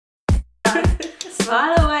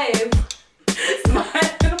Smile and wave. Smile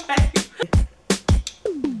and wave.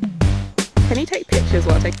 Can you take pictures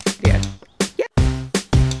while I take video? Yeah.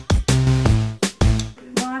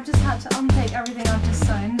 Well, I've just had to unpick everything I've just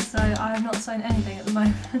sewn, so I have not sewn anything at the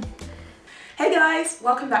moment. Hey guys,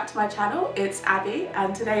 welcome back to my channel. It's Abby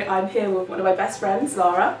and today I'm here with one of my best friends,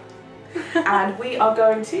 Zara. And we're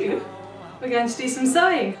going to do some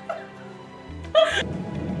sewing.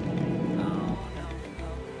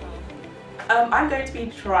 I'm going to be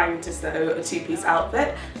trying to sew a two-piece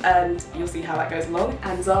outfit and you'll see how that goes along,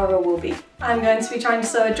 and Zara will be. I'm going to be trying to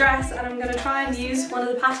sew a dress and I'm going to try and use one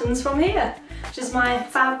of the patterns from here, which is my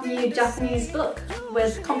fab new Japanese book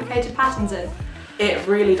with complicated patterns in. It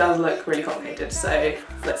really does look really complicated, so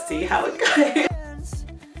let's see how it goes.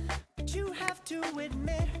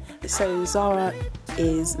 So Zara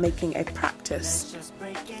is making a practice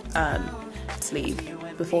sleeve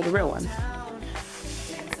before the real one,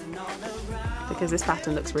 because this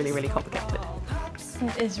pattern looks really complicated.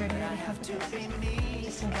 It is really complicated,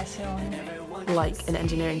 just in case you're wondering. Like an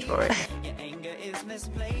engineering drawing.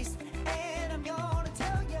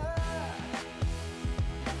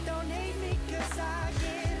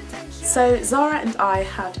 So Zara and I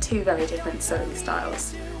have two very different sewing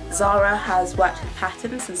styles. Zara has worked with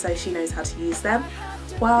patterns and so she knows how to use them,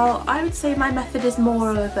 while I would say my method is more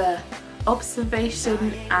of a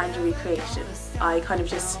observation and recreation. I kind of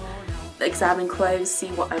just examine clothes, see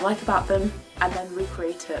what I like about them, and then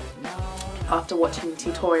recreate it after watching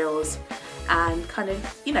tutorials and kind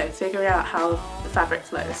of, you know, figuring out how the fabric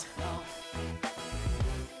flows.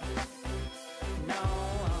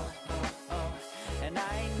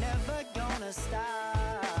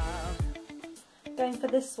 Going for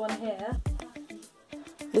this one here.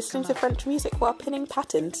 Listening to French music while pinning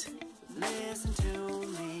patterns.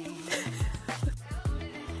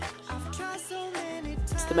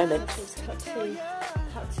 It's the moment. Cut two,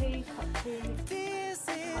 cut two, cut two,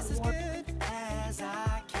 cut one.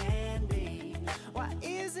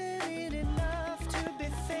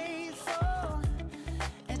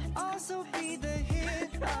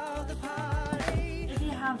 If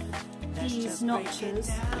you have these notches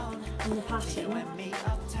in the pattern,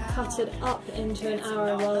 cut it up into an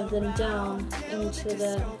arrow rather than down into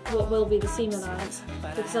the what will be the seam allowance,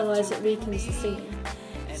 because otherwise it weakens the seam.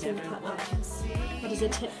 So we cut that. That is a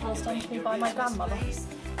tip passed on to me by my grandmother. I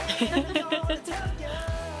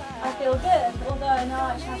feel good, although now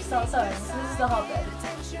I actually have to start sewing, so this is the hard bit.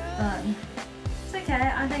 It's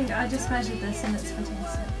okay, I think I just measured this and it's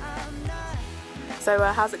fantastic. So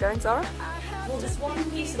how's it going, Zara? Well, this one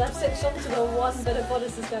piece that I've stitched onto the one bit of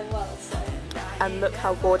bodice is going well, so. And look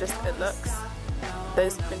how gorgeous it looks.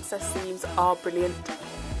 Those princess seams are brilliant.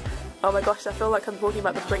 Oh my gosh, I feel like I'm talking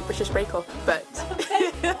about the Great British Bake Off, but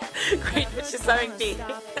Great British Sewing Bee.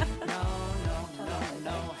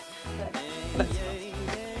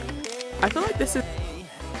 I feel like this is...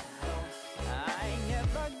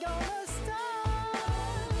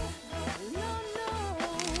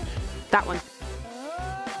 that one.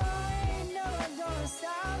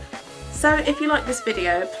 So if you like this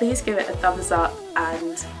video, please give it a thumbs up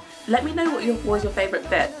and let me know what was your favourite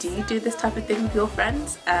bit. Do you do this type of thing with your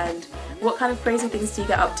friends? And what kind of crazy things do you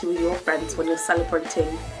get up to with your friends when you're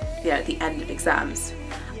celebrating, you know, the end of exams?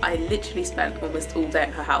 I literally spent almost all day at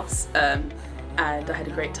her house and I had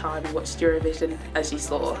a great time. We watched Eurovision, as you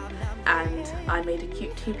saw, and I made a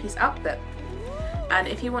cute two-piece outfit. And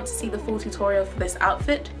if you want to see the full tutorial for this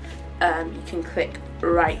outfit, you can click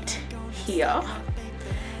right here.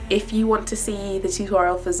 If you want to see the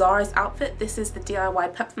tutorial for Zara's outfit, this is the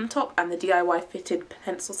DIY peplum top and the DIY fitted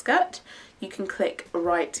pencil skirt. You can click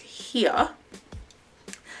right here.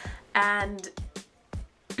 And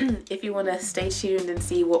if you want to stay tuned and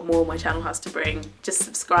see what more my channel has to bring, just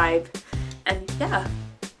subscribe. And yeah,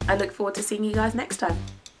 I look forward to seeing you guys next time.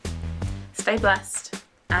 Stay blessed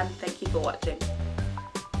and thank you for watching.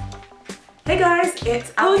 Hey guys,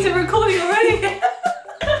 it's Abby. Oh, is it recording already?